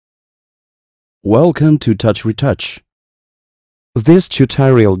Welcome to TouchRetouch. This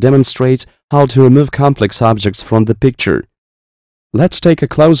tutorial demonstrates how to remove complex objects from the picture. Let's take a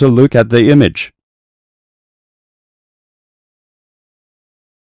closer look at the image.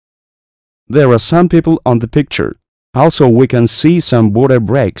 There are some people on the picture. Also, we can see some border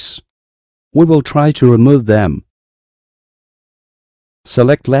breaks. We will try to remove them.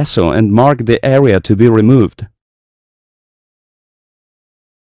 Select Lasso and mark the area to be removed.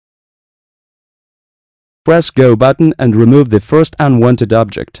 Press Go button and remove the first unwanted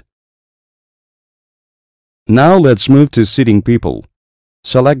object. Now let's move to sitting people.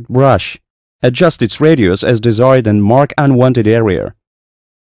 Select Brush, adjust its radius as desired and mark unwanted area.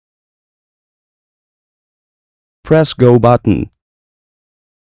 Press Go button.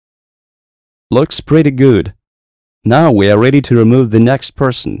 Looks pretty good. Now we are ready to remove the next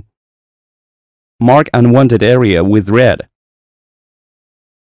person. Mark unwanted area with red.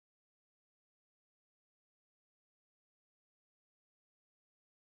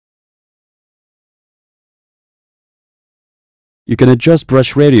 You can adjust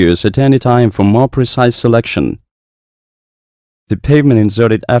brush radius at any time for more precise selection. The pavement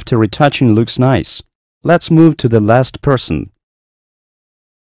inserted after retouching looks nice. Let's move to the last person.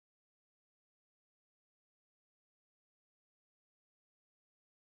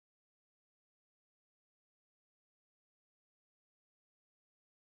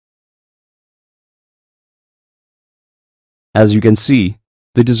 As you can see,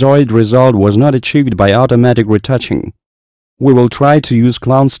 the desired result was not achieved by automatic retouching. We will try to use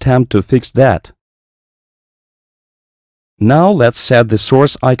clown stamp to fix that. Now let's set the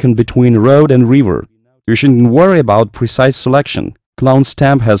source icon between road and river. You shouldn't worry about precise selection. Clown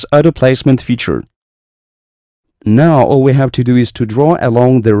stamp has auto placement feature. Now all we have to do is to draw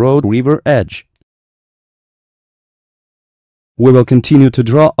along the road-river edge. We will continue to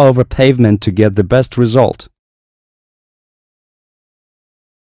draw over pavement to get the best result.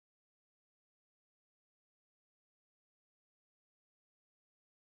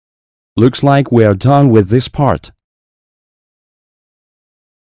 Looks like we are done with this part.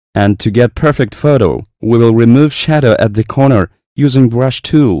 And to get perfect photo, we will remove shadow at the corner using brush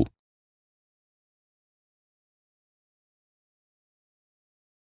tool.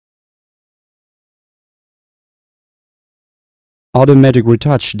 Automatic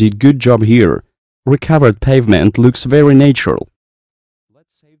retouch did good job here. Recovered pavement looks very natural.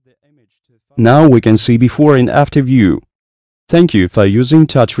 Now we can see before and after view. Thank you for using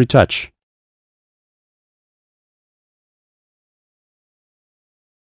TouchRetouch.